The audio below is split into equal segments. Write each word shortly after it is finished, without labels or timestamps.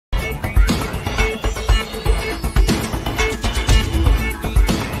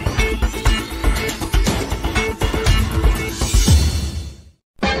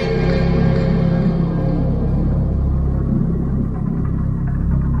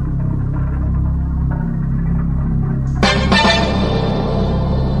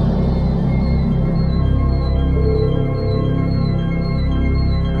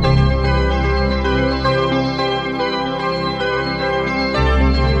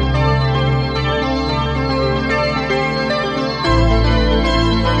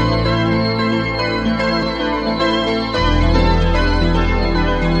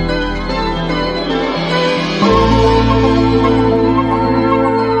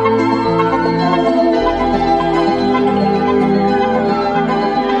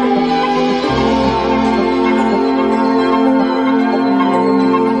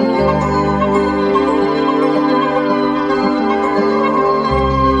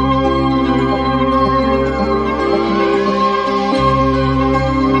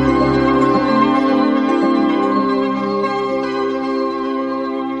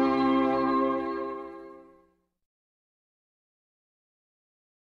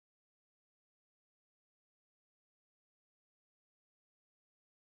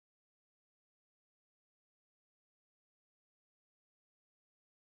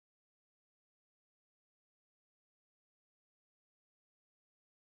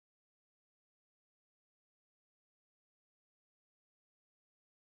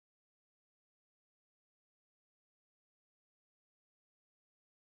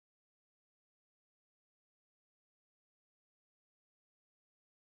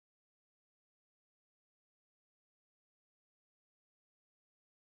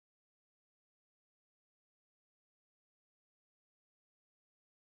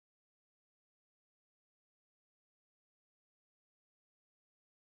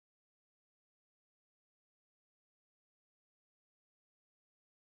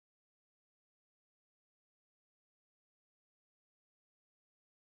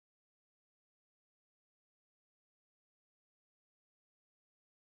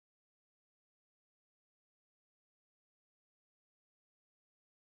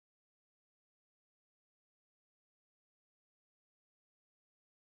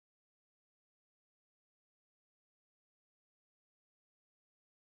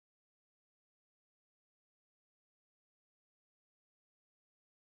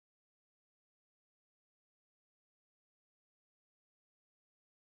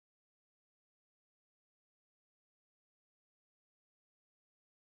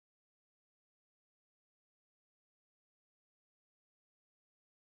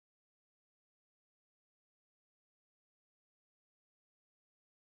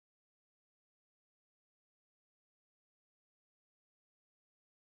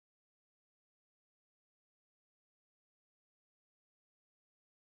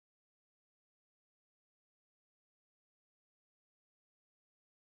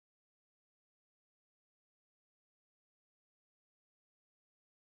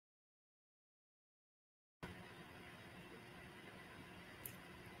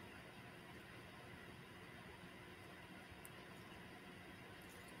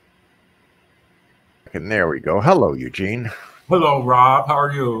And there we go. Hello, Eugene. Hello, Rob. How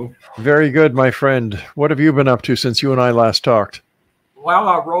are you? Very good, my friend. What have you been up to since you and I last talked? Well,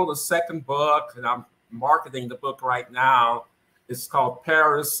 I wrote a second book, and I'm marketing the book right now. It's called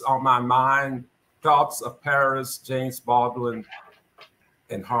Paris on My Mind, Thoughts of Paris, James Baldwin,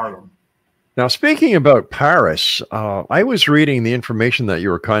 and Harlem. Now, speaking about Paris, I was reading the information that you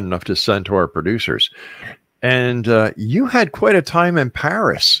were kind enough to send to our producers, and you had quite a time in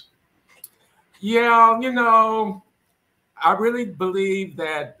Paris. Yeah, I really believe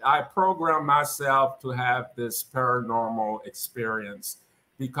that I programmed myself to have this paranormal experience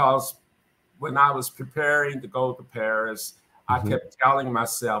because when I was preparing to go to Paris, I kept telling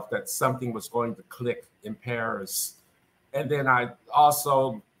myself that something was going to click in Paris. And then I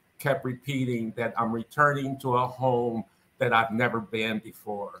also kept repeating that I'm returning to a home that I've never been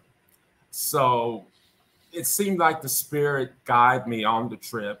before. So it seemed like the spirit guided me on the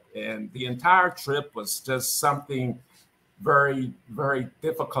trip. And the entire trip was just something very, very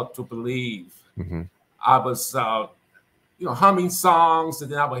difficult to believe. I was, humming songs,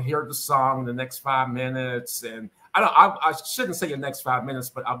 and then I would hear the song in the next 5 minutes. And I shouldn't say the next 5 minutes,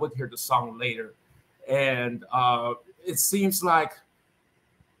 but I would hear the song later. And it seems like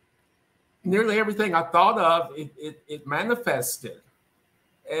nearly everything I thought of, it manifested.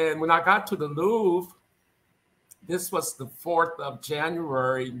 And when I got to the Louvre, this was the 4th of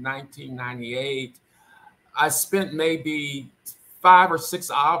January, 1998. I spent maybe 5 or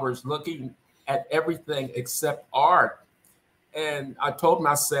 6 hours looking at everything except art. And I told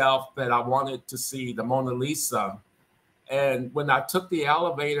myself that I wanted to see the Mona Lisa. And when I took the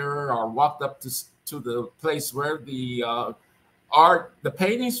elevator or walked up to the place where the the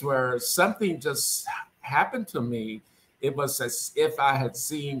paintings were, something just happened to me. It was as if I had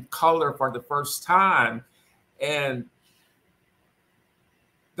seen color for the first time. And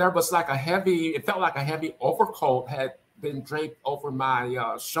there was like it felt like a heavy overcoat had been draped over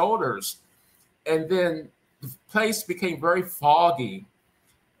my shoulders. And then the place became very foggy.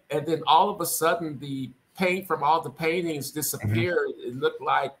 And then all of a sudden, the paint from all the paintings disappeared. It looked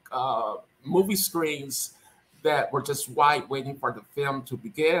like movie screens that were just white, waiting for the film to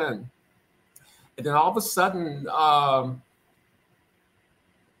begin. And then all of a sudden,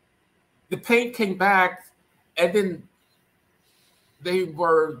 the paint came back, and then they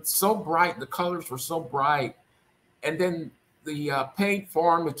were so bright, the colors were so bright. And then the paint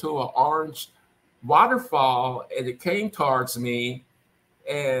formed into an orange waterfall, and it came towards me,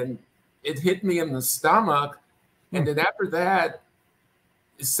 and it hit me in the stomach. And then after that,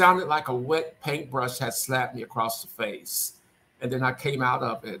 it sounded like a wet paintbrush had slapped me across the face. And then I came out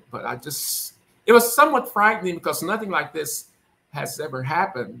of it. But it was somewhat frightening because nothing like this has ever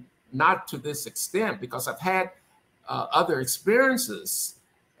happened, not to this extent, because I've had other experiences.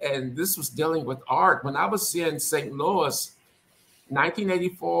 And this was dealing with art. When I was in St. Louis,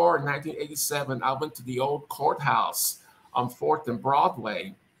 1984 and 1987, I went to the old courthouse on 4th and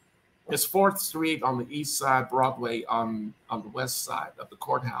Broadway. It's 4th Street on the east side, Broadway on the west side of the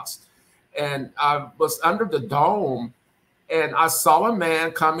courthouse. And I was under the dome, and I saw a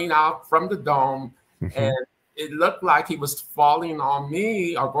man coming out from the dome, and it looked like he was falling on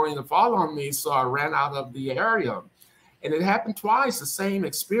me or going to fall on me. So I ran out of the area. And it happened twice, the same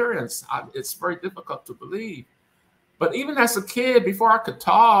experience. It's very difficult to believe. But even as a kid, before I could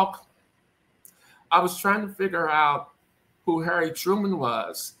talk, I was trying to figure out who Harry Truman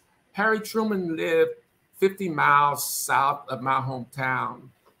was. Harry Truman lived 50 miles south of my hometown,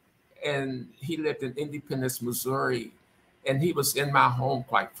 and he lived in Independence, Missouri, and he was in my home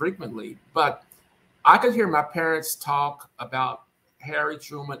quite frequently. But I could hear my parents talk about Harry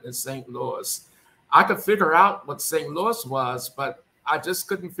Truman in St. Louis. I could figure out what St. Louis was, but I just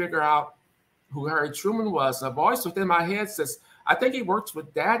couldn't figure out who Harry Truman was. A voice within my head says, I think he works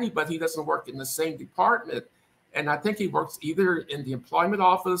with Daddy, but he doesn't work in the same department. And I think he works either in the employment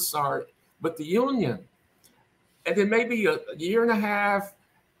office or with the union. And then maybe a year and a half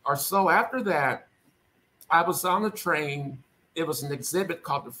or so after that, I was on a train. It was an exhibit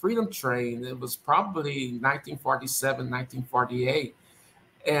called the Freedom Train. It was probably 1947, 1948.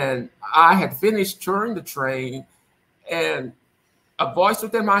 And I had finished touring the train, and a voice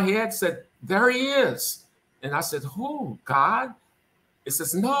within my head said, there he is. And I said, who, God? It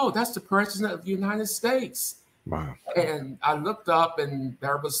says, no, that's the President of the United States. Wow. And I looked up, and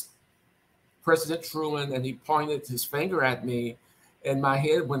there was President Truman, and he pointed his finger at me, and my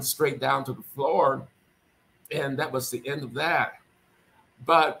head went straight down to the floor. And that was the end of that.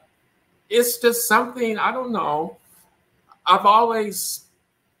 But it's just something, I don't know. I've always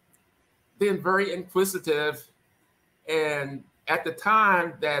been very inquisitive, and at the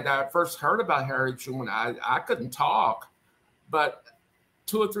time that I first heard about Harry Truman, I couldn't talk. But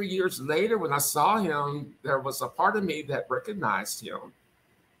 2 or 3 years later, when I saw him, there was a part of me that recognized him.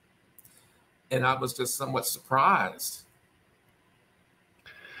 And I was just somewhat surprised.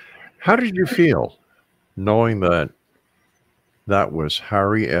 How did you feel knowing that that was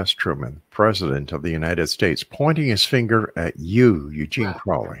Harry S. Truman, President of the United States, pointing his finger at you, Eugene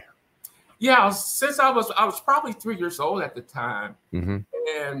Crowley? Yeah, since I was probably 3 years old at the time. Mm-hmm.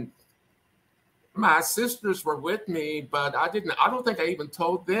 And my sisters were with me, but I don't think I even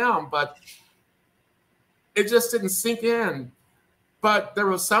told them, but it just didn't sink in. But there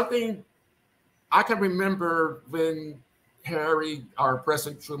was something I can remember when Harry, our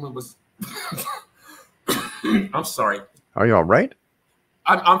President Truman, was, I'm sorry. Are you all right?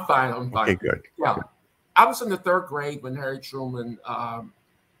 I'm fine. I'm fine. Okay, good. Yeah. Good. I was in the 3rd grade when Harry Truman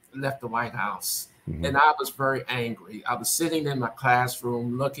left the White House. Mm-hmm. And I was very angry. I was sitting in my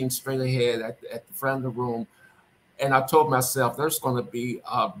classroom looking straight ahead at the front of the room. And I told myself, there's going to be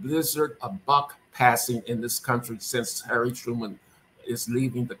a blizzard, a buck passing in this country since Harry Truman is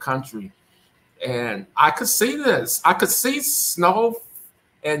leaving the country. And I could see this. I could see snow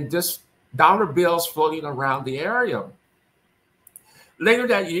and just dollar bills floating around the area. Later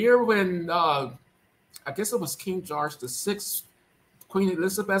that year, when I guess it was King George VI, Queen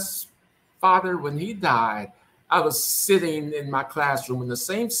Elizabeth's father, when he died, I was sitting in my classroom in the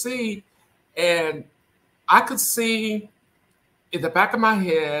same seat, and I could see in the back of my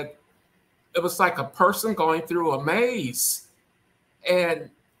head, it was like a person going through a maze. And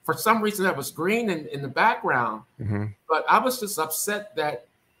for some reason, that was green in the background. Mm-hmm. But I was just upset that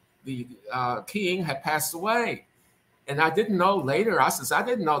the king had passed away. And I didn't know later, I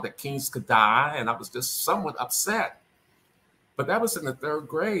didn't know that kings could die. And I was just somewhat upset. But that was in the 3rd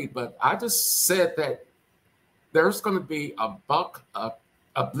grade. But I just said that there's going to be a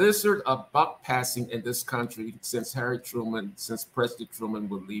blizzard, a buck passing in this country since President Truman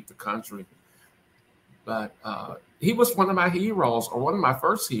would leave the country. But he was one of my heroes, or one of my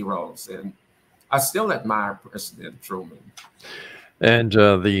first heroes. And I still admire President Truman. And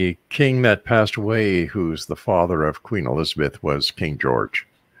the king that passed away, who's the father of Queen Elizabeth, was King George.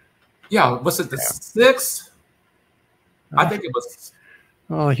 Yeah, was it the 6th? I think it was.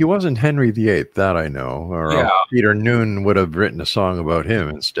 Well, he wasn't Henry VIII, that I know. Or Peter Noon would have written a song about him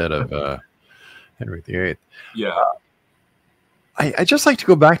instead of Henry VIII. Yeah. I just like to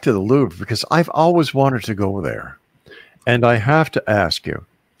go back to the Louvre because I've always wanted to go there. And I have to ask you,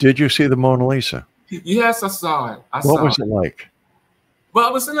 did you see the Mona Lisa? Yes, I saw it. What was it like? Well,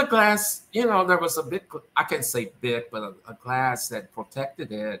 it was in a glass, there was a big, I can't say big, but a glass that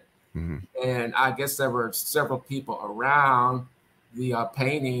protected it. Mm-hmm. And I guess there were several people around the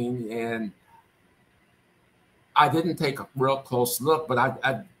painting, and I didn't take a real close look, but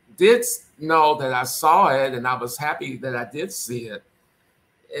I did know that I saw it, and I was happy that I did see it.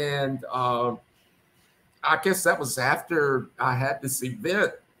 And I guess that was after I had this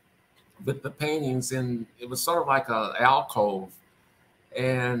event with the paintings, and it was sort of like an alcove.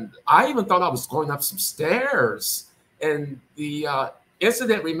 And I even thought I was going up some stairs. And the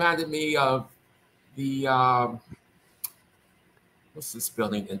incident reminded me of the, what's this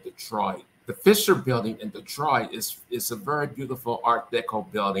building in Detroit? The Fisher Building in Detroit is a very beautiful Art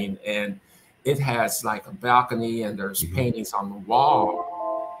Deco building. And it has like a balcony, and there's paintings on the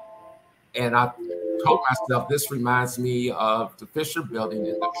wall. And I told myself, this reminds me of the Fisher Building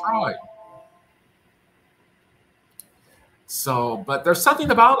in Detroit. So, but there's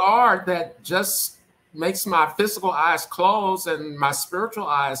something about art that just makes my physical eyes close and my spiritual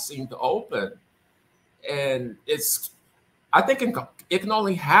eyes seem to open. And I think it can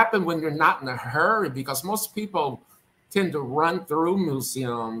only happen when you're not in a hurry, because most people tend to run through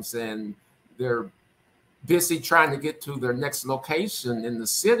museums and they're busy trying to get to their next location in the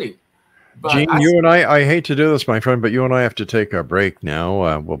city. But Gene, you and I hate to do this, my friend, but you and I have to take a break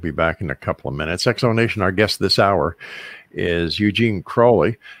now. We'll be back in a couple of minutes. Exonation, our guest this hour is Eugene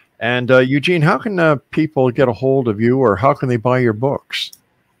Crowley. And Eugene, how can people get a hold of you, or how can they buy your books?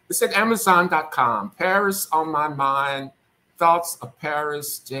 It's at Amazon.com. Paris on My Mind, Thoughts of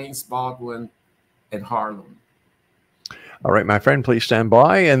Paris, James Baldwin, and Harlem. All right, my friend, please stand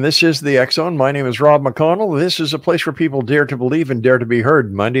by. And this is the X Zone. My name is Rob McConnell. This is a place where people dare to believe and dare to be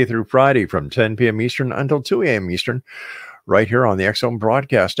heard, Monday through Friday from 10 p.m. Eastern until 2 a.m. Eastern, right here on the X Zone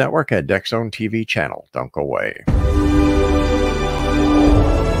Broadcast Network at X Zone TV channel. Don't go away.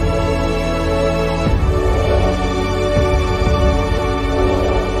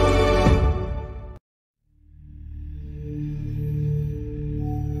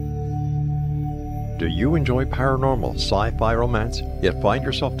 Do you enjoy paranormal, sci-fi romance, yet find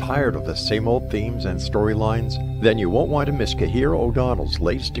yourself tired of the same old themes and storylines, then you won't want to miss Kahira O'Donnell's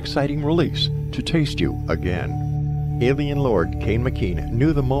latest exciting release, To Taste You Again. Alien Lord Kane McKean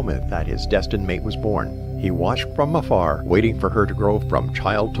knew the moment that his destined mate was born. He watched from afar, waiting for her to grow from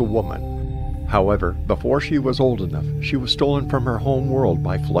child to woman. However, before she was old enough, she was stolen from her home world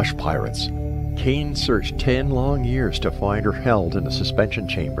by flesh pirates. Kane searched 10 long years to find her held in a suspension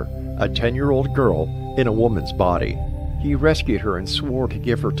chamber, a 10-year-old girl in a woman's body. He rescued her and swore to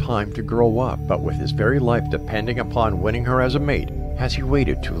give her time to grow up, but with his very life depending upon winning her as a mate, has he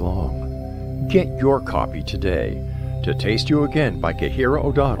waited too long? Get your copy today. To Taste You Again by Kahira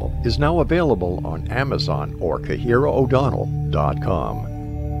O'Donnell is now available on Amazon or KahiraO'Donnell.com.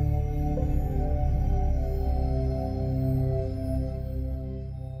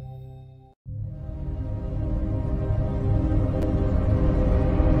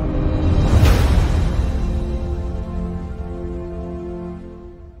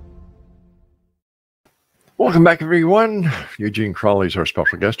 Welcome back, everyone. Eugene Crowley is our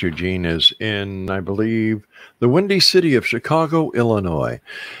special guest. Eugene is in, I believe, the windy city of Chicago, Illinois,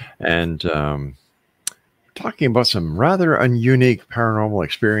 and talking about some rather unique paranormal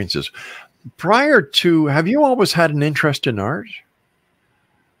experiences. Prior to, have you always had an interest in art?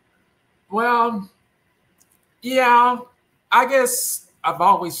 Well, yeah, I guess I've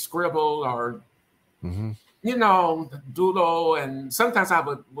always scribbled or, you know, doodle, and sometimes I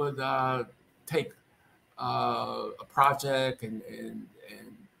would take a project and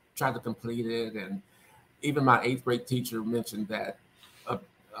try to complete it. And even my 8th grade teacher mentioned that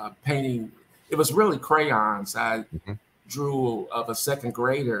painting, it was really crayons. I drew of a 2nd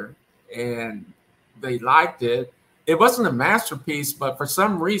grader and they liked it. It wasn't a masterpiece, but for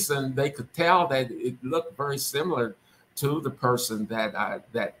some reason they could tell that it looked very similar to the person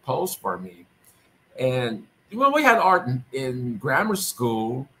that posed for me. And well, we had art in grammar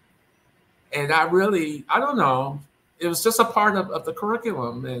school. And I don't know, it was just a part of the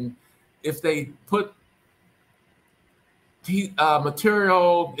curriculum. And if they put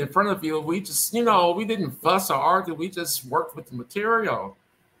material in front of you, we just, you know, we didn't fuss or argue. We just worked with the material.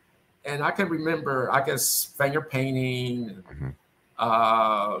 And I can remember, I guess, finger painting,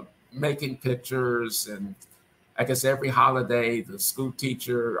 making pictures. And I guess every holiday, our school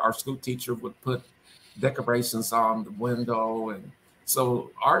teacher would put decorations on the window. And so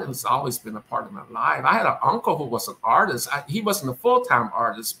art has always been a part of my life. I had an uncle who was an artist. He wasn't a full-time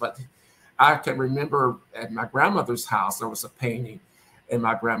artist, but I can remember at my grandmother's house, there was a painting, and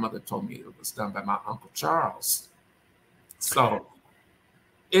my grandmother told me it was done by my Uncle Charles. So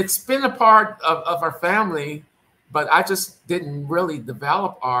it's been a part of our family, but I just didn't really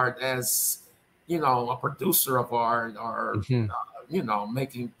develop art as, you know, a producer of art or, you know,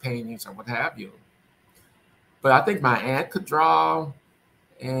 making paintings or what have you. But I think my aunt could draw,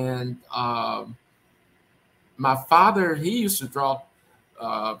 and my father, he used to draw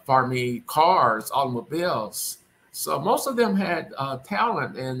for me cars, automobiles. So most of them had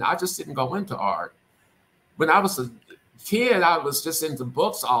talent, and I just didn't go into art. When I was a kid, I was just into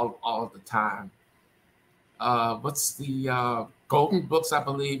books all the time. What's the Golden Books, I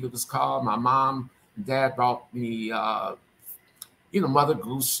believe it was called. My mom and dad brought me, you know, Mother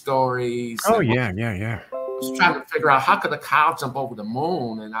Goose stories. Oh, yeah. Was trying to figure out how could a cow jump over the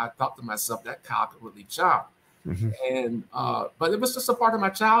moon, and I thought to myself that cow could really jump. And but it was just a part of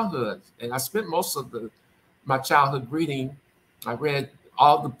my childhood, and I spent most of my childhood reading. I read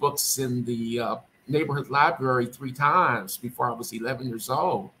all the books in the neighborhood library 3 times before I was 11 years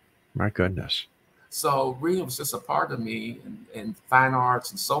old. My goodness. So reading was just a part of me, and fine arts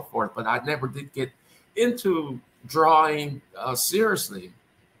and so forth. But I never did get into drawing seriously.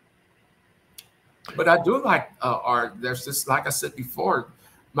 But I do like art. There's this, like I said before,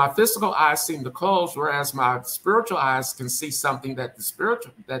 my physical eyes seem to close, whereas my spiritual eyes can see something that the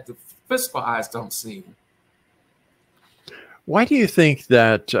physical eyes don't see. Why do you think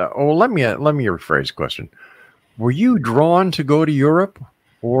that? Let me rephrase the question. Were you drawn to go to Europe,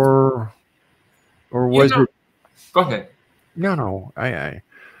 or was it? Go ahead. No.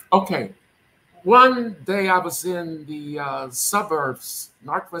 Okay. One day I was in the suburbs,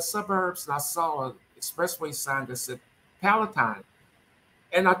 northwest suburbs, and I saw an expressway sign that said Palatine.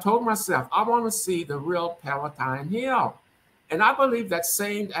 And I told myself, I want to see the real Palatine Hill. And I believe that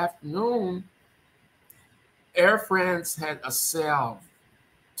same afternoon, Air France had a sale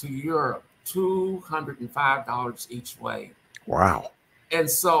to Europe, $205 each way. Wow. And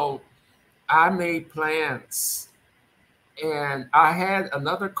so I made plans. And I had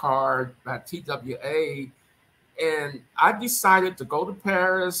another card by TWA And I decided to go to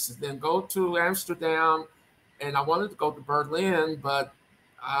Paris, then go to Amsterdam, and I wanted to go to Berlin, but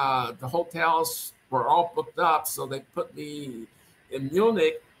the hotels were all booked up, so they put me in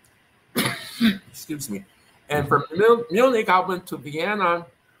Munich. Excuse me. And from Munich, I went to Vienna.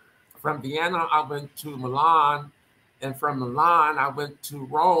 From Vienna, I went to Milan. And from Milan, I went to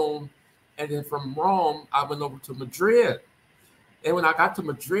Rome. And then from Rome, I went over to Madrid. And when I got to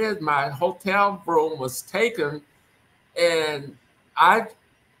Madrid, my hotel room was taken. And I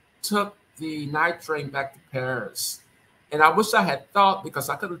took the night train back to Paris. And I wish I had thought, because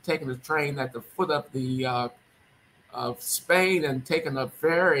I could have taken the train at the foot of the of Spain and taken a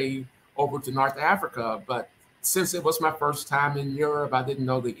ferry over to North Africa. But since it was my first time in Europe, I didn't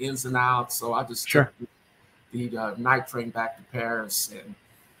know the ins and outs. So I just took the night train back to Paris and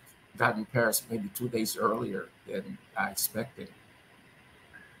got in Paris maybe 2 days earlier than I expected.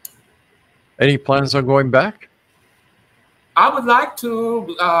 Any plans on going back? I would like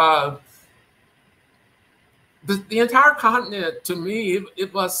to. The entire continent, to me,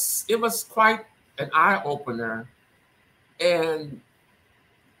 it was quite an eye opener, and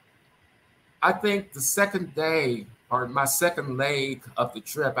I think the second day, or my second leg of the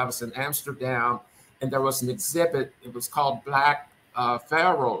trip, I was in Amsterdam, and there was an exhibit. It was called Black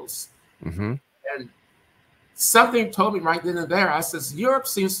Pharaohs, and something told me right then and there. I says, Europe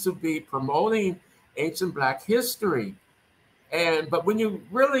seems to be promoting ancient Black history, but when you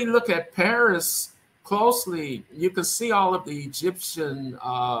really look at Paris closely, you can see all of the Egyptian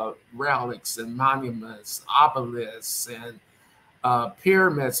relics and monuments, obelisks, and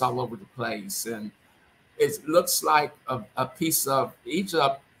pyramids all over the place. And it looks like a piece of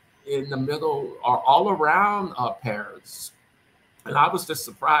Egypt in the middle or all around Paris. And I was just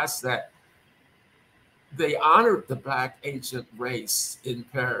surprised that they honored the Black ancient race in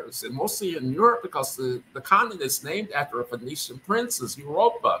Paris, and mostly in Europe, because the continent is named after a Phoenician princess,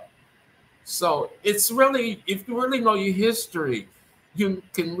 Europa. So it's really, if you really know your history, you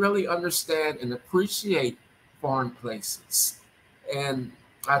can really understand and appreciate foreign places. And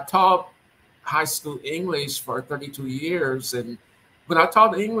I taught high school English for 32 years. And when I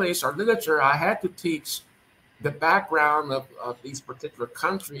taught English or literature, I had to teach the background of these particular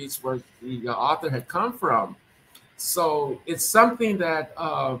countries where the author had come from. So it's something that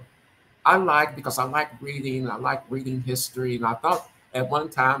I like, because I like reading history. And I thought at one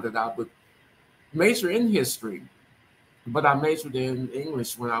time that I would major in history, but I majored in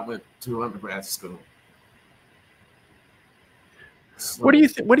English when I went to undergrad school. So, what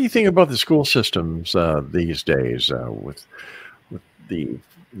do you think about the school systems these days, with the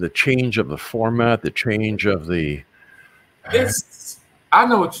change of the format, the change of the? I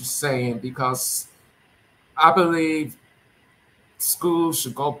know what you're saying, because I believe schools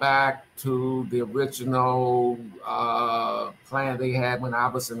should go back to the original plan they had when I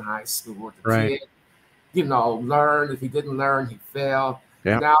was in high school. The kid, learn. If he didn't learn, he failed.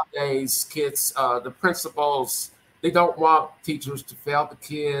 Yeah. Nowadays, kids, the principals, they don't want teachers to fail the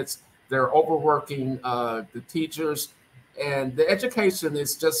kids. They're overworking the teachers, and the education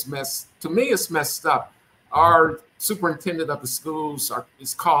is just to me, it's messed up. Our superintendent of the schools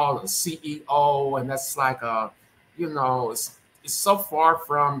is called a CEO, and that's like it's so far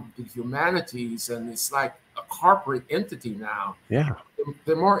from the humanities, and it's like a corporate entity now. Yeah.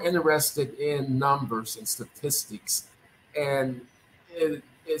 They're more interested in numbers and statistics. And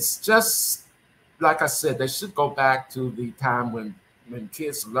it's just, like I said, they should go back to the time when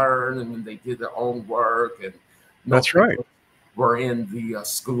kids learned and when they did their own work. And that's right. Were in the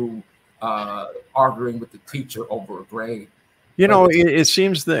school arguing with the teacher over a grade. It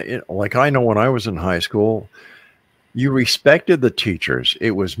seems that, like, I know when I was in high school, you respected the teachers.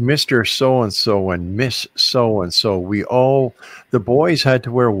 It was Mr. So-and-so and Miss So-and-so. The boys had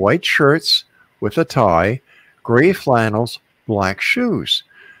to wear white shirts with a tie, gray flannels, black shoes.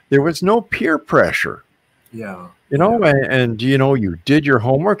 There was no peer pressure. Yeah. And you did your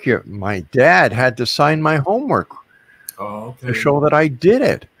homework. My dad had to sign my homework to show that I did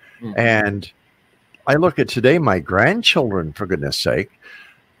it. Mm-hmm. And I look at today, my grandchildren, for goodness sake,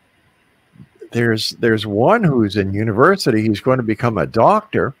 there's one who's in university. He's going to become a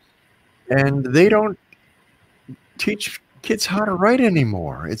doctor, and they don't teach kids how to write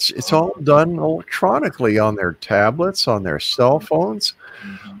anymore. It's all done electronically on their tablets, on their cell phones.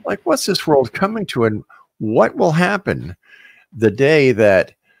 Mm-hmm. Like, what's this world coming to? And what will happen the day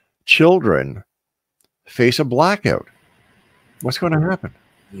that children face a blackout? What's going to happen?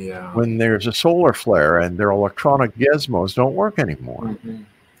 Yeah. When there's a solar flare and their electronic gizmos don't work anymore. Mm-hmm.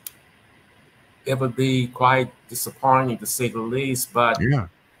 It would be quite disappointing, to say the least. But, yeah,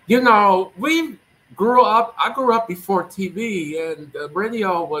 we I grew up before TV, and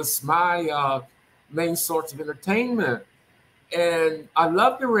radio was my main source of entertainment. And I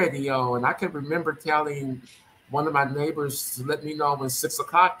loved the radio, and I can remember telling one of my neighbors to let me know when 6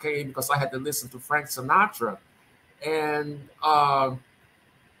 o'clock came because I had to listen to Frank Sinatra. And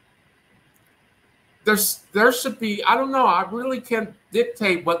there should be, I don't know, I really can't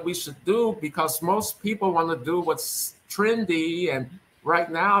dictate what we should do because most people want to do what's trendy. And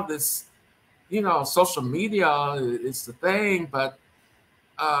right now, this, social media is the thing, but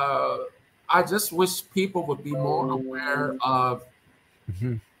I just wish people would be more aware of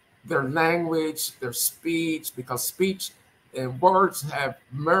their language, their speech, because speech and words have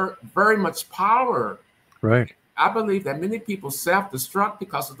very much power. Right. I believe that many people self-destruct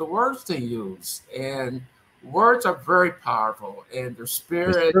because of the words they use. And words are very powerful, and their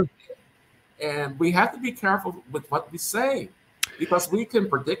spirit. And we have to be careful with what we say, because we can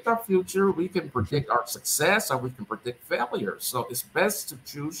predict our future, we can predict our success, or we can predict failure. So it's best to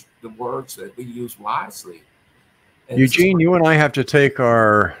choose the words that we use wisely. And Eugene, you and I have to take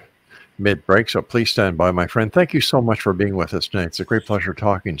our mid-break, so please stand by, my friend. Thank you so much for being with us tonight. It's a great pleasure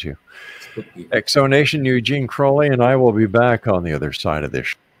talking to you. Exonation, Eugene Crowley, and I will be back on the other side of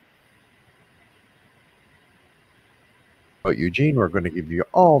this. But Eugene, we're going to give you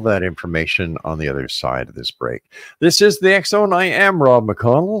all that information on the other side of this break. This is the X-Zone. I am Rob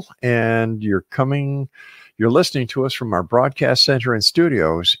McConnell, and you're listening to us from our broadcast center and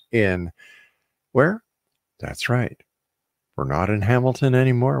studios in where? That's right. We're not in Hamilton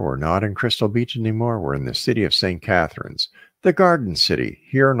anymore. We're not in Crystal Beach anymore. We're in the city of St. Catharines, the Garden City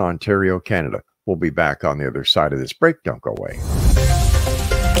here in Ontario, Canada. We'll be back on the other side of this break. Don't go away.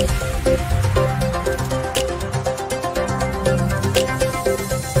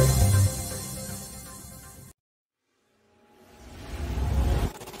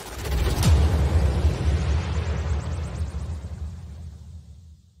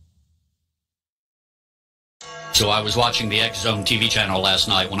 So I was watching the X-Zone TV channel last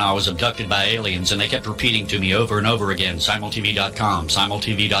night when I was abducted by aliens, and they kept repeating to me over and over again, simultv.com,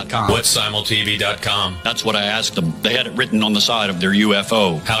 simultv.com. What's simultv.com? That's what I asked them. They had it written on the side of their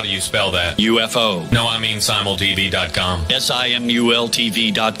UFO. How do you spell that? UFO. No, I mean simultv.com.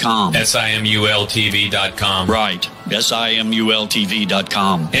 simultv.com. simultv.com. Right.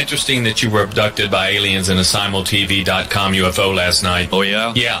 simultv.com. Interesting that you were abducted by aliens in a simultv.com UFO last night. Oh,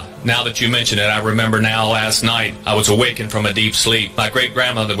 yeah? Yeah. Now that you mention it, I remember now last night I was awakened from a deep sleep. My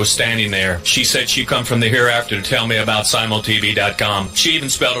great-grandmother was standing there. She said she'd come from the hereafter to tell me about simultv.com. She even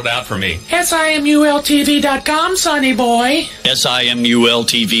spelled it out for me. simultv.com, sonny boy.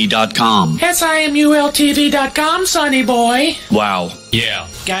 simultv.com. simultv.com, sonny boy. Wow. Yeah.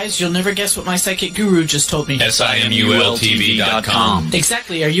 Guys, you'll never guess what my psychic guru just told me. simultv.com.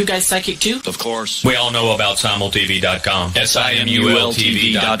 Exactly. Are you guys psychic too? Of course. We all know about simultv.com.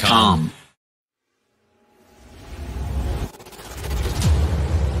 simultv.com.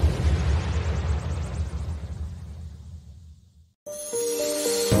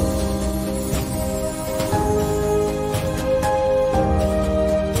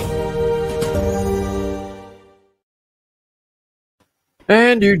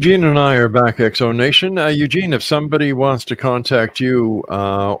 And Eugene and I are back, Exo Nation. Eugene, if somebody wants to contact you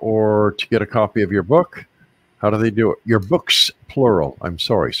or to get a copy of your book, how do they do it? Your books, plural. I'm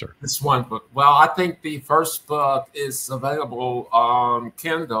sorry, sir. It's one book. Well, I think the first book is available on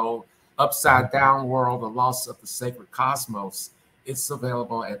Kindle, Upside Down World, The Loss of the Sacred Cosmos. It's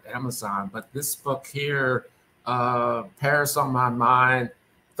available at Amazon. But this book here, Paris on My Mind,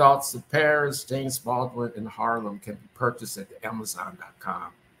 Thoughts of Paris, James Baldwin in Harlem, can be purchased at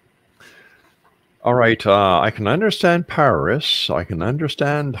Amazon.com. All right. I can understand Paris. I can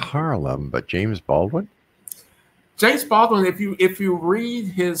understand Harlem, but James Baldwin? James Baldwin, if you read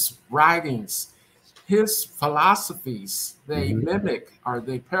his writings, his philosophies, they mimic or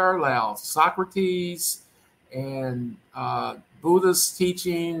they parallel Socrates and Buddhist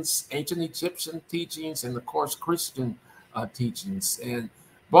teachings, ancient Egyptian teachings, and of course Christian teachings. And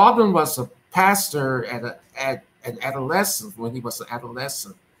Baldwin was a pastor at an adolescent when he was an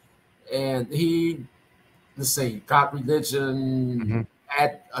adolescent, and he, got religion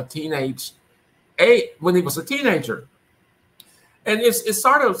at a teenage age when he was a teenager. And it's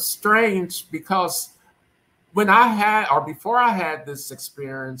sort of strange because before I had this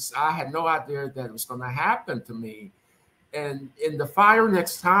experience, I had no idea that it was going to happen to me. And in The Fire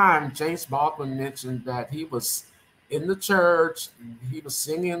Next Time, James Baldwin mentioned that he was in the church, and he was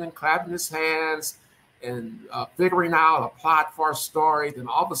singing and clapping his hands and figuring out a plot for a story. Then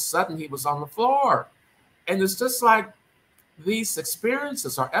all of a sudden he was on the floor. And it's just like these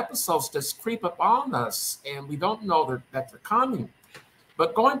experiences or episodes just creep up on us, and we don't know that they're coming.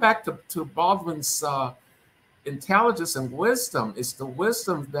 But going back to Baldwin's intelligence and wisdom, it's the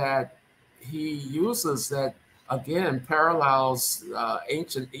wisdom that he uses that, again, parallels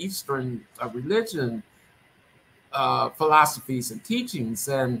ancient Eastern religion, philosophies and teachings.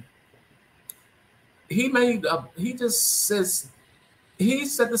 And he said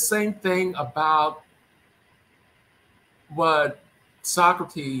the same thing about what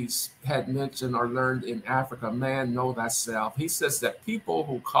Socrates had mentioned or learned in Africa, man, know thyself. He says that people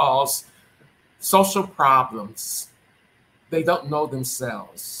who cause social problems, they don't know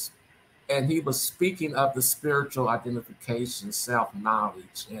themselves. And he was speaking of the spiritual identification,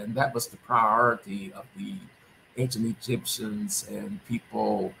 self-knowledge, and that was the priority of the ancient Egyptians and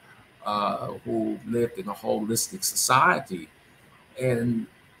people who lived in a holistic society. And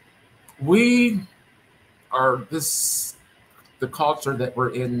we are the culture that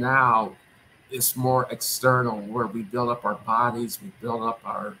we're in now is more external, where we build up our bodies, we build up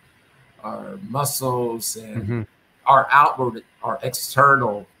our muscles and our outward, our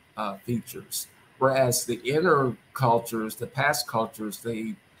external features. Whereas the inner cultures, the past cultures,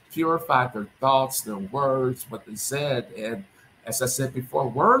 they purified their thoughts, their words, what they said. And as I said before,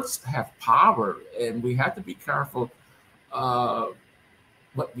 words have power, and we have to be careful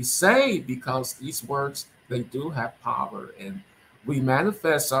what we say, because these words, they do have power, and we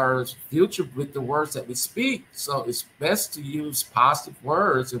manifest our future with the words that we speak. So it's best to use positive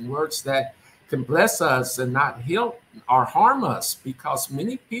words and words that can bless us and not heal or harm us, because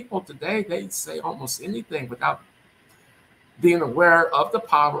many people today, they say almost anything without being aware of the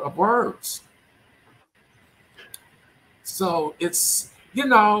power of words. So it's, you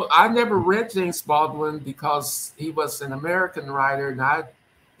know, I never read James Baldwin because he was an American writer, and I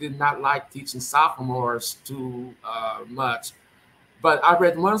did not like teaching sophomores too much. But I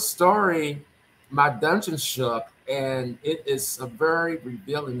read one story, My Dungeon Shook, and it is a very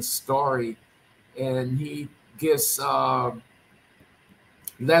revealing story. And he gives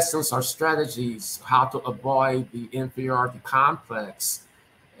lessons or strategies how to avoid the inferiority complex.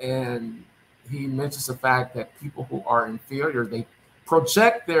 And he mentions the fact that people who are inferior, they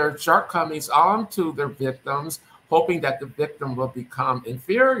project their shortcomings onto their victims, hoping that the victim will become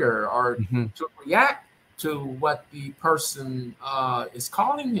inferior or to react to what the person is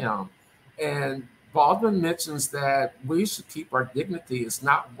calling him. And Baldwin mentions that we should keep our dignity. It's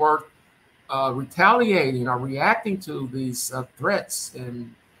not worth retaliating or reacting to these threats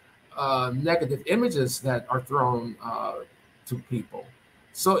and negative images that are thrown to people.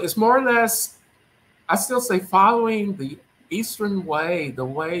 So it's more or less, I still say, following the Eastern way, the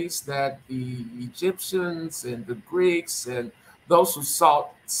ways that the Egyptians and the Greeks and those who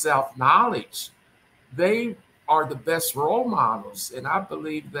sought self-knowledge, they are the best role models. And I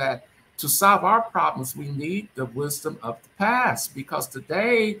believe that to solve our problems, we need the wisdom of the past, because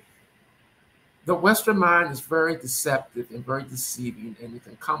today the Western mind is very deceptive and very deceiving, and it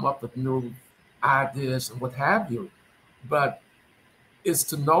can come up with new ideas and what have you. But it's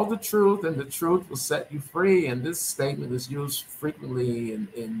to know the truth, and the truth will set you free. And this statement is used frequently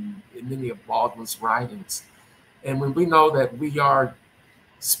in many of Baldwin's writings. And when we know that we are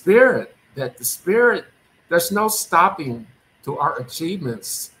spirit, that the spirit, there's no stopping to our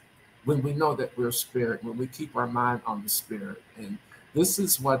achievements when we know that we're spirit, when we keep our mind on the spirit. And this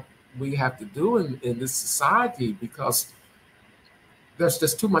is what we have to do in this society, because there's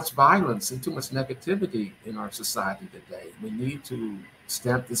just too much violence and too much negativity in our society today. We need to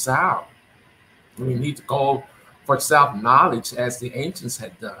stamp this out. We need to go for self-knowledge as the ancients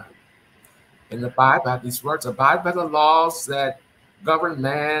had done, and abide by these words, abide by the laws that govern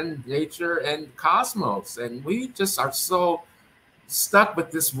man, nature, and cosmos. And we just are so stuck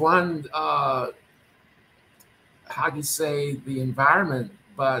with this one, how do you say, the environment,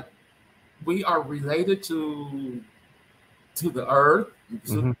 but we are related to the earth,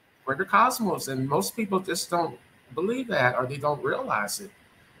 to the greater cosmos, and most people just don't believe that, or they don't realize it.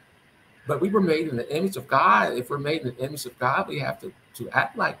 But we were made in the image of God. If we're made in the image of God, we have to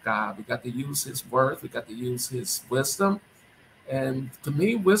act like God. We got to use his word. We got to use his wisdom. And to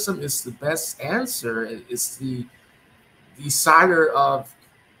me, wisdom is the best answer. It's the decider of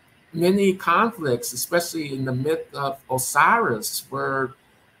many conflicts, especially in the myth of Osiris, where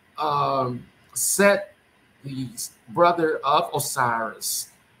Set, the brother of Osiris,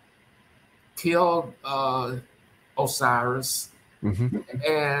 killed Osiris,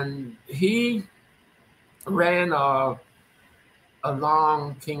 and he ran a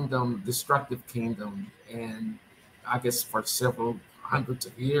long kingdom, destructive kingdom, and I guess for several hundreds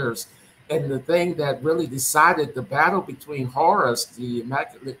of years. And the thing that really decided the battle between Horus, the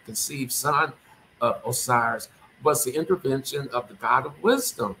immaculate conceived son of Osiris, was the intervention of the god of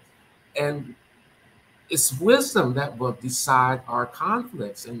wisdom. And it's wisdom that will decide our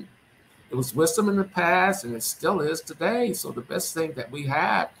conflicts. And it was wisdom in the past, and it still is today. So the best thing that we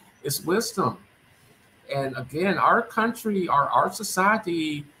have is wisdom. And again, our country, our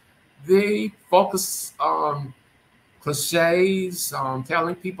society, they focus on cliches,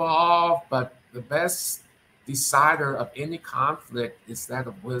 telling people off, but the best decider of any conflict is that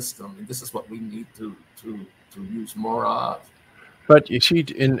of wisdom. And this is what we need to use more of. But you see,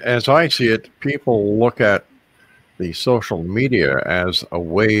 as I see it, people look at the social media as a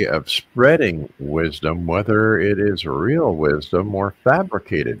way of spreading wisdom, whether it is real wisdom or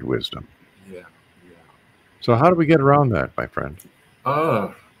fabricated wisdom. Yeah. So how do we get around that, my friend?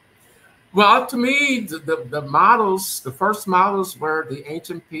 Well, to me, the models, the first models were the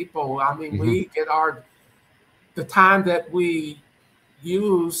ancient people. I mean, we get the time that we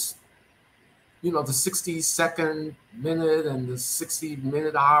use, the 60-second minute and the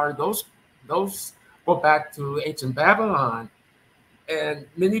 60-minute hour, those go back to ancient Babylon. And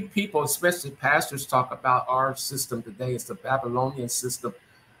many people, especially pastors, talk about our system today as the Babylonian system.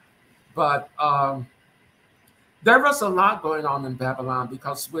 But there was a lot going on in Babylon,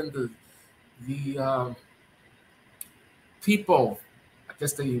 because when the people, I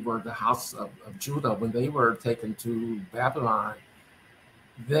guess they were the house of Judah, when they were taken to Babylon,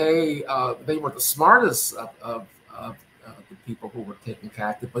 they were the smartest of the people who were taken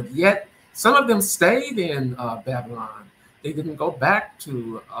captive, but yet some of them stayed in Babylon. They didn't go back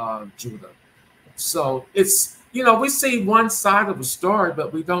to Judah. So it's, we see one side of the story,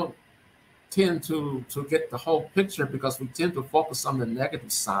 but we don't tend to get the whole picture, because we tend to focus on the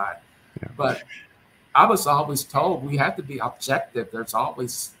negative side. Yeah. But I was always told we have to be objective. There's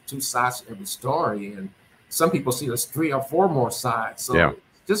always two sides to every story. And some people see there's 3 or 4 more sides. So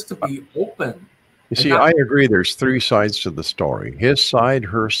just to be open. You see, I agree. There's 3 sides to the story: his side,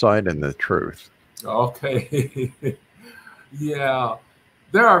 her side, and the truth. Okay. Yeah.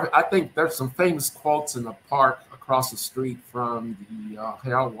 I think there's some famous quotes in the park across the street from the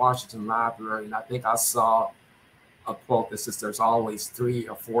Harold Washington Library. And I think I saw a quote that says there's always 3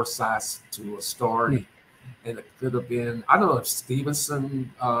 or 4 sides to a story. And it could have been, I don't know if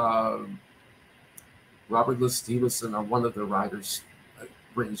Stevenson, Robert Louis Stevenson, or one of the writers,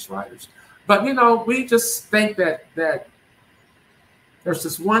 British writers. But, we just think that there's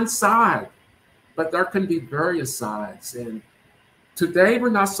this one side, but there can be various sides. And today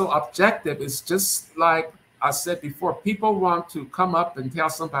we're not so objective. It's just like I said before, people want to come up and tell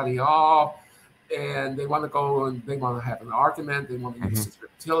somebody off, and they want to go and they want to have an argument. They want to use the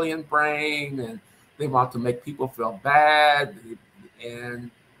reptilian brain, and they want to make people feel bad.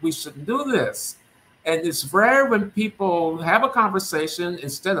 And we shouldn't do this. And it's rare when people have a conversation,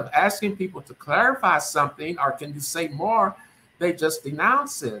 instead of asking people to clarify something or can you say more, they just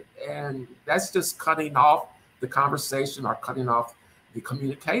denounce it. And that's just cutting off the conversation or cutting off the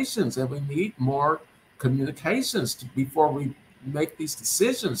communications. And we need more communications before we make these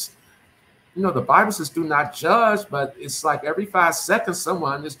decisions. The Bible says do not judge, but it's like every 5 seconds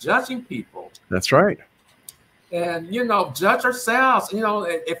someone is judging people. That's right. And, judge ourselves.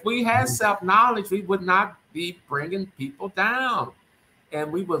 If we had self-knowledge, we would not be bringing people down.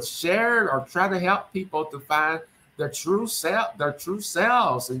 And we would share or try to help people to find their true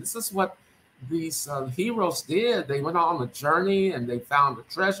selves. And this is what these heroes did. They went on a journey and they found a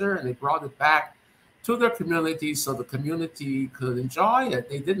treasure and they brought it back to their community so the community could enjoy it.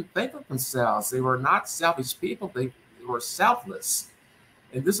 They didn't think of themselves. They were not selfish people. They were selfless.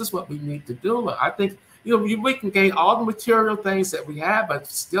 And this is what we need to do. I think, we can gain all the material things that we have, but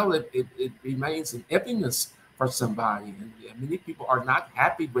still it remains an emptiness for somebody. And many people are not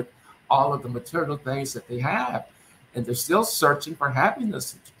happy with all of the material things that they have. And they're still searching for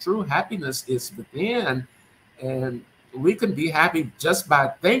happiness. True happiness is within. And we can be happy just by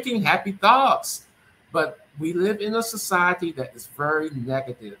thinking happy thoughts. But we live in a society that is very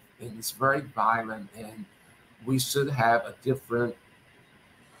negative and it's very violent. And we should have a different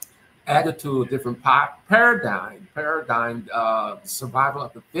attitude, different paradigm. Survival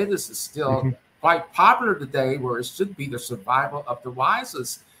of the fittest is still quite popular today, where it should be the survival of the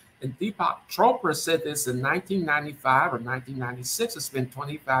wisest. And Deepak Chopra said this in 1995 or 1996. It's been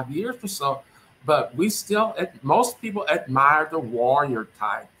 25 years or so, but we still, most people admire the warrior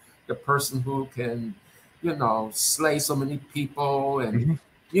type, the person who can, slay so many people and,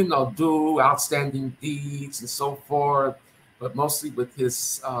 do outstanding deeds and so forth, but mostly with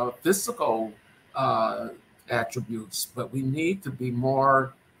his physical attributes. But we need to be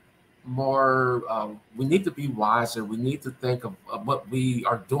more more, we need to be wiser. We need to think of what we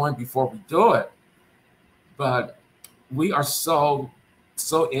are doing before we do it. But we are so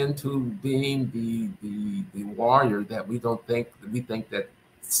into being the warrior that we think that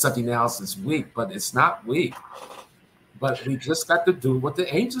something else is weak, but it's not weak. But we just got to do what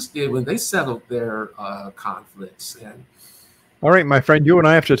the ancients did when they settled their conflicts. And all right, my friend, you and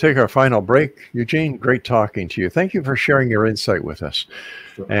I have to take our final break. Eugene, great talking to you. Thank you for sharing your insight with us.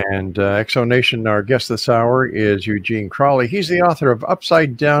 Sure. And Exo Nation, our guest this hour is Eugene Crowley. He's the author of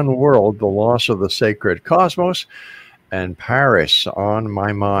Upside Down World, The Loss of the Sacred Cosmos, and Paris on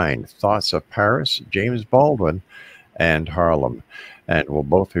My Mind, Thoughts of Paris, James Baldwin, and Harlem. And we'll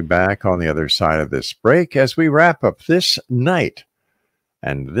both be back on the other side of this break as we wrap up this night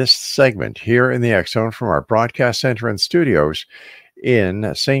and this segment here in the X Zone from our broadcast center and studios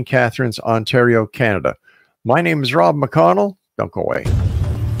in St. Catharines, Ontario, Canada. My name is Rob McConnell. Don't go away.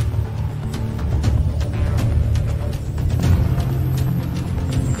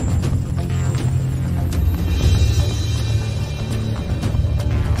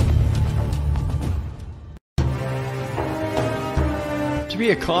 To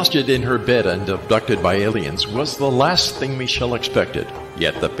be accosted in her bed and abducted by aliens was the last thing Michelle expected.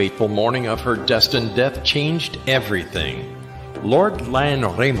 Yet the fateful morning of her destined death changed everything. Lord Lan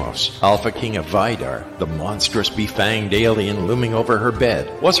Ramos, Alpha King of Vidar, the monstrous befanged alien looming over her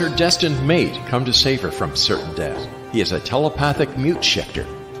bed, was her destined mate come to save her from certain death. He is a telepathic mute shifter.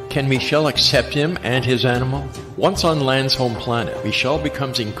 Can Michelle accept him and his animal? Once on Lan's home planet, Michelle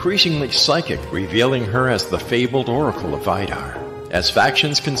becomes increasingly psychic, revealing her as the fabled Oracle of Vidar. As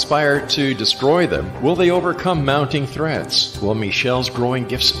factions conspire to destroy them, will they overcome mounting threats? Will Michelle's growing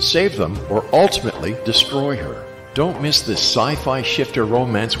gifts save them or ultimately destroy her? Don't miss this sci-fi shifter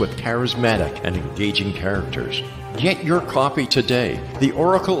romance with charismatic and engaging characters. Get your copy today, The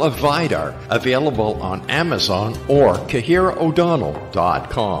Oracle of Vidar, available on Amazon or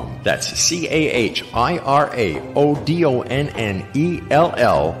CahiraO'Donnell.com. That's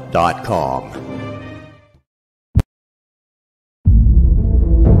CahiraO'Donnell.com.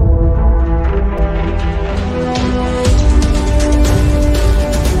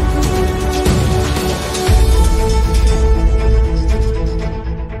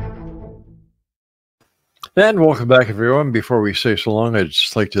 And welcome back, everyone. Before we say so long, I'd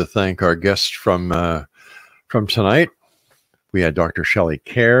just like to thank our guests from tonight. We had Dr. Shelley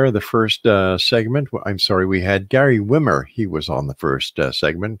Kerr, the first segment. I'm sorry, we had Gary Wimmer. He was on the first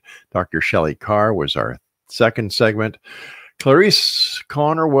segment. Dr. Shelley Carr was our second segment. Clarice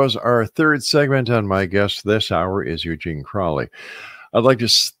Connor was our third segment, and my guest this hour is Eugene Crowley. I'd like to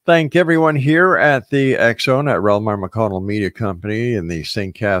thank everyone here at the X Zone at rel-mar McConnell Media Company in the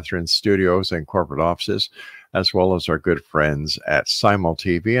St. Catharines studios and corporate offices, as well as our good friends at Simul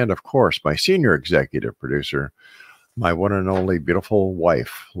TV, and of course, my senior executive producer, my one and only beautiful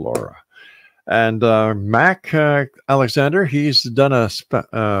wife, Laura. And Mac Alexander, he's done a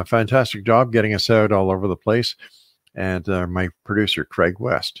fantastic job getting us out all over the place. And my producer, Craig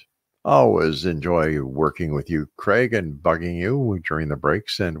West. Always enjoy working with you, Craig, and bugging you during the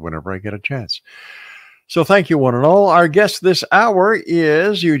breaks and whenever I get a chance. So thank you, one and all. Our guest this hour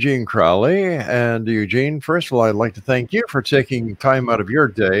is Eugene Crowley. And Eugene, first of all, I'd like to thank you for taking time out of your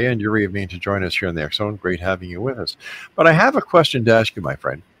day and your evening to join us here in the X Zone. Great having you with us. But I have a question to ask you, my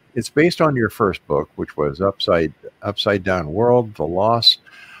friend. It's based on your first book, which was Upside Down World, The Loss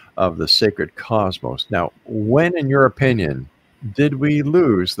of the Sacred Cosmos. Now, when, in your opinion, did we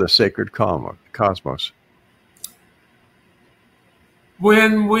lose the sacred cosmos?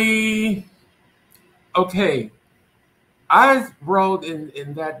 When we, okay, I wrote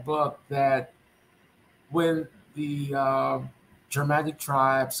in that book that when the Germanic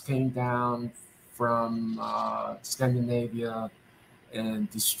tribes came down from Scandinavia and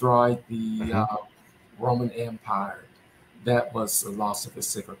destroyed the Roman Empire, that was the loss of the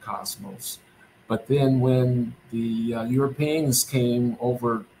sacred cosmos. But then when the Europeans came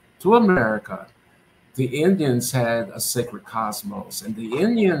over to America, the Indians had a sacred cosmos. And the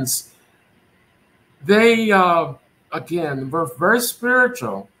Indians, they, again, were very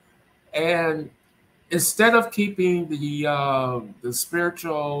spiritual. And instead of keeping the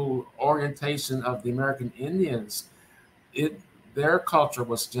spiritual orientation of the American Indians, their culture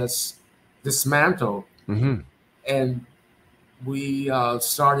was just dismantled. And we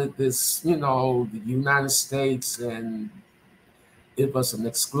started this, the United States, and it was an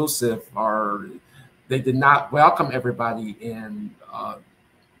exclusive, or they did not welcome everybody in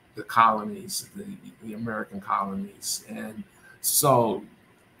the colonies, the American colonies. And so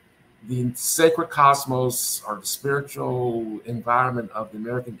the sacred cosmos or the spiritual environment of the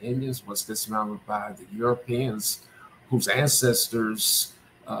American Indians was dismantled by the Europeans, whose ancestors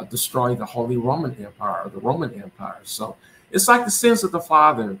destroyed the Holy Roman Empire, or the Roman Empire. So it's like the sins of the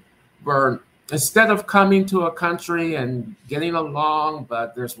father, where instead of coming to a country and getting along,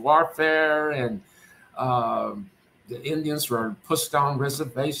 but there's warfare, and the Indians were pushed on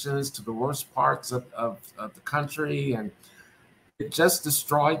reservations to the worst parts of the country, and it just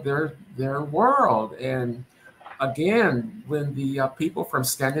destroyed their world. And again, when the people from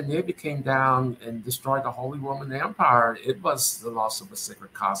Scandinavia came down and destroyed the Holy Roman Empire, it was the loss of the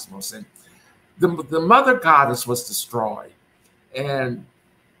sacred cosmos. And the mother goddess was destroyed. And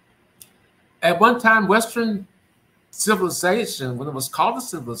at one time, Western civilization, when it was called a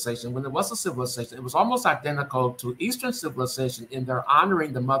civilization, when it was a civilization, it was almost identical to Eastern civilization in their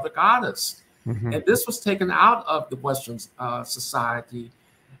honoring the mother goddess. Mm-hmm. And this was taken out of the Western society.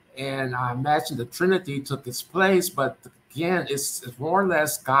 And I imagine the Trinity took its place. But again, it's more or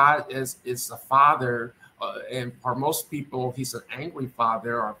less God is a father. And for most people, he's an angry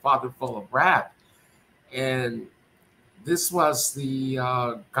father, or a father full of wrath. And this was the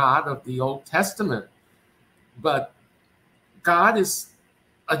God of the Old Testament. But God is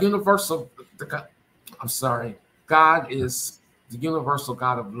a universal, God is the universal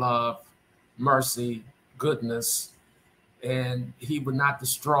God of love, mercy, goodness, and he would not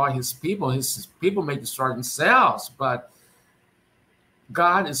destroy his people. His people may destroy themselves, but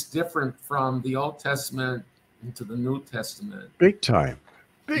God is different from the Old Testament into the New Testament. Big time.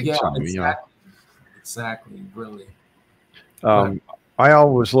 Big time. Exactly. Exactly, really. I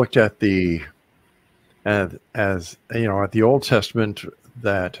always looked at the as you know, at the Old Testament,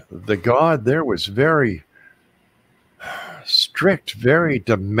 that the God there was very strict, very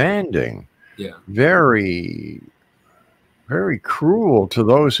demanding, very, very cruel to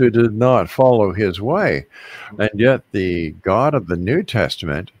those who did not follow his way. And yet the God of the New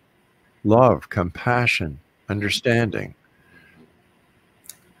Testament, love, compassion, understanding.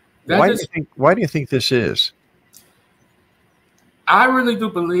 Why do you think this is? I really do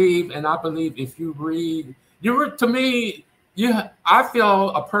believe, and I believe if you read, I feel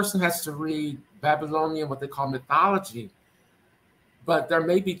a person has to read Babylonian, what they call mythology, but there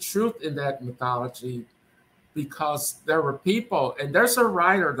may be truth in that mythology, because there were people, and there was a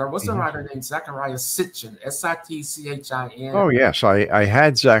writer named Zechariah Sitchin, Sitchin. Oh yes, I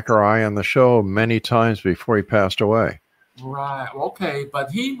had Zechariah on the show many times before he passed away. Right, okay,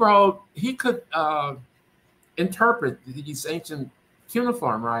 but he could interpret these ancient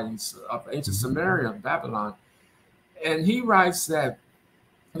cuneiform writings of ancient Samaria, Babylon. And he writes that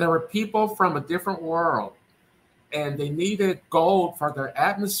there were people from a different world, and they needed gold for their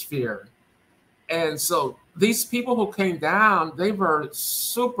atmosphere. And so these people who came down, they were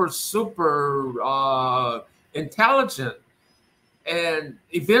super, super intelligent. And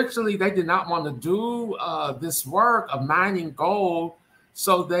eventually they did not want to do this work of mining gold.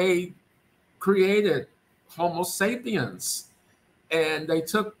 So they created Homo sapiens. And they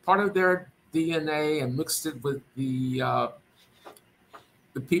took part of their DNA and mixed it with the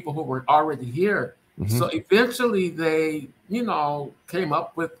people who were already here. Mm-hmm. So eventually they, came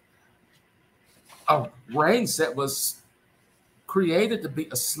up with a race that was created to be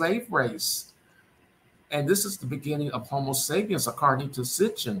a slave race. And this is the beginning of Homo sapiens, according to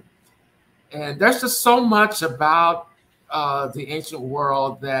Sitchin. And there's just so much about the ancient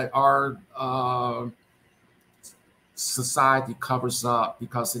world that our society covers up,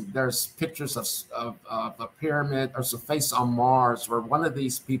 because there's pictures of a pyramid. There's a face on Mars where one of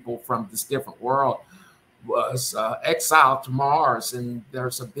these people from this different world was exiled to Mars, and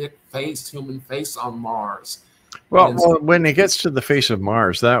there's a big face, human face on Mars. Well, when it gets to the face of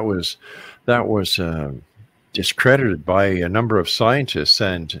Mars, that was discredited by a number of scientists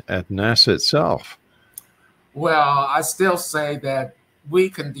and at NASA itself. Well, I still say that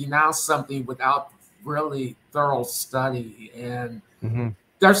we can denounce something without really thorough study. And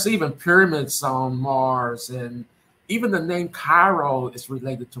there's even pyramids on Mars, and even the name Cairo is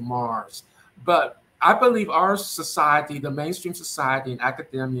related to Mars. But I believe our society, the mainstream society and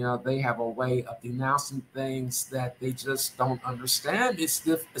academia, they have a way of denouncing things that they just don't understand. It's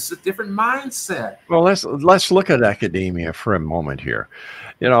a different mindset. Well, let's look at academia for a moment here.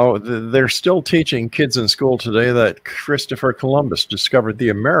 They're still teaching kids in school today that Christopher Columbus discovered the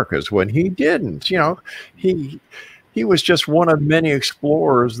Americas when he didn't. He was just one of many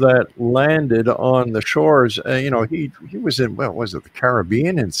explorers that landed on the shores. He was in, what was it, the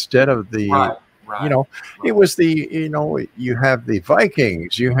Caribbean instead of the. Right. It was the, you have the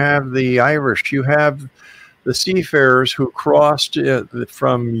Vikings, you have the Irish, you have the seafarers who crossed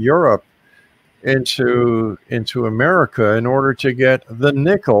from Europe into America in order to get the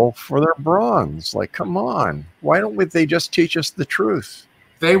nickel for their bronze. Like, come on, why don't they just teach us the truth?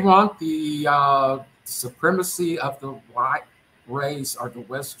 They want the supremacy of the white race or the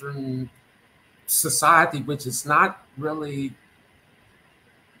Western society, which is not really,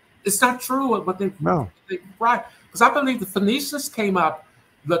 it's not true what they right. Because I believe the Phoenicians came up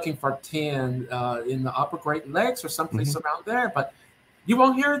looking for tin in the upper Great Lakes or someplace around there, but you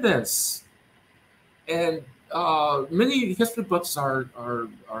won't hear this. And many history books are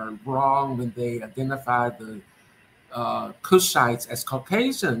wrong when they identify the Cushites as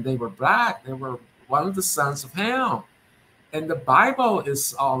Caucasian. They were black. They were one of the sons of Ham. And the Bible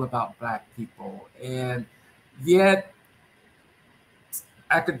is all about black people. And yet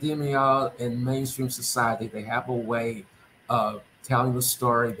academia and mainstream society, they have a way of telling a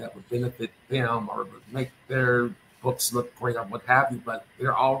story that would benefit them or would make their books look great or what have you, but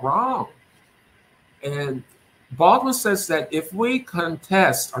they're all wrong. And Baldwin says that if we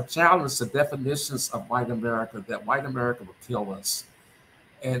contest or challenge the definitions of white America, that white America will kill us.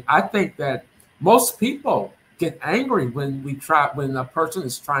 And I think that most people get angry when a person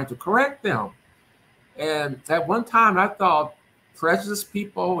is trying to correct them. And at one time I thought prejudiced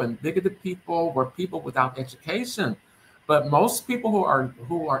people and bigoted people were people without education. But most people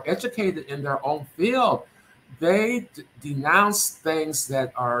who are educated in their own field, they denounce things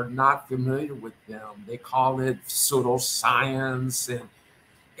that are not familiar with them. They call it pseudoscience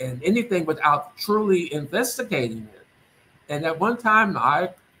and anything without truly investigating it. And at one time, I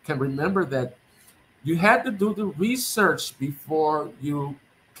can remember that you had to do the research before you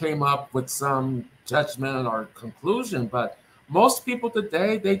came up with some judgment or conclusion. But most people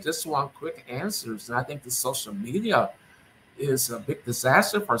today, they just want quick answers. And I think the social media is a big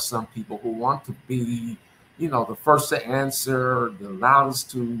disaster for some people who want to be, you know, the first to answer, the loudest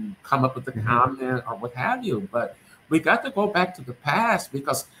to come up with the comment or what have you. But we got to go back to the past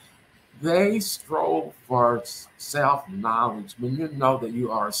because they strove for self-knowledge. When you know that you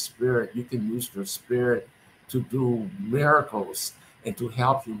are a spirit, you can use your spirit to do miracles and to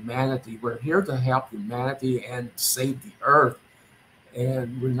help humanity. We're here to help humanity and save the earth.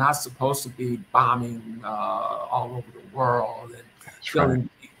 And we're not supposed to be bombing all over the world and killing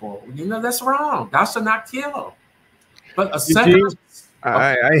people. You know, that's wrong. Thou shalt not kill. But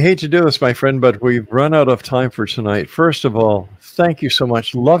I hate to do this, my friend, but we've run out of time for tonight. First of all, thank you so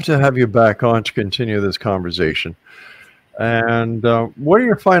much. Love to have you back on to continue this conversation. And what are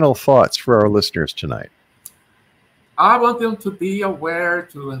your final thoughts for our listeners tonight? I want them to be aware,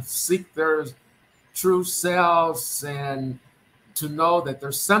 to seek their true selves, and to know that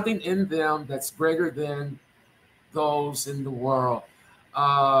there's something in them that's greater than those in the world.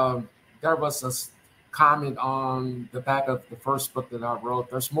 There was a comment on the back of the first book that I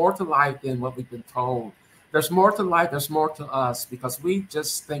wrote. There's more to life than what we've been told. There's more to life, there's more to us, because we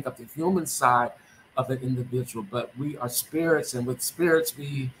just think of the human side of an individual, but we are spirits, and with spirits,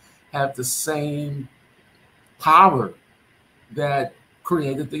 we have the same power that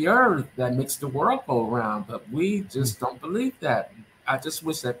created the earth, that makes the world go around, but we just don't believe that. I just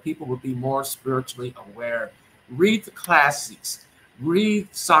wish that people would be more spiritually aware. Read the classics, read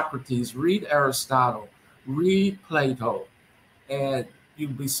Socrates, read Aristotle, read Plato, and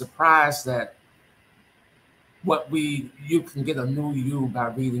you'd be surprised that you can get a new you by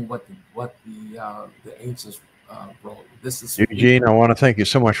reading what the ancients wrote. This is Eugene. I want to thank you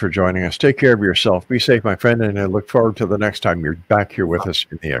so much for joining us. Take care of yourself. Be safe, my friend, and I look forward to the next time you're back here with us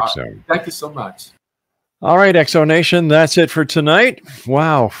in the X Zone. Thank you so much. All right, Exo Nation, that's it for tonight.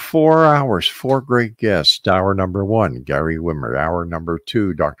 Wow, 4 hours, 4 great guests. Hour number 1, Gary Wimmer. Hour number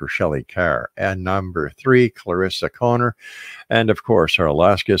 2, Dr. Shelley Carr. And number 3, Clarissa Connor. And of course, our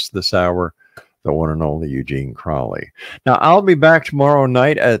last guest this hour, the one and only Eugene Crowley. Now, I'll be back tomorrow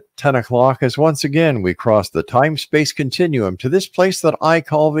night at 10 o'clock as once again we cross the time-space continuum to this place that I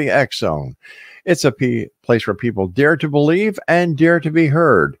call the X Zone. It's a place where people dare to believe and dare to be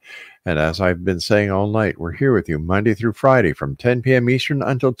heard. And as I've been saying all night, we're here with you Monday through Friday from 10 p.m. Eastern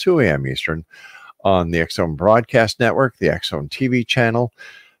until 2 a.m. Eastern on the X Zone Broadcast Network, the X Zone TV channel,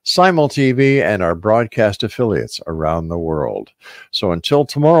 Simul TV, and our broadcast affiliates around the world. So until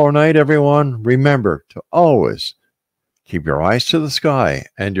tomorrow night, everyone, remember to always keep your eyes to the sky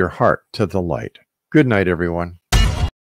and your heart to the light. Good night, everyone.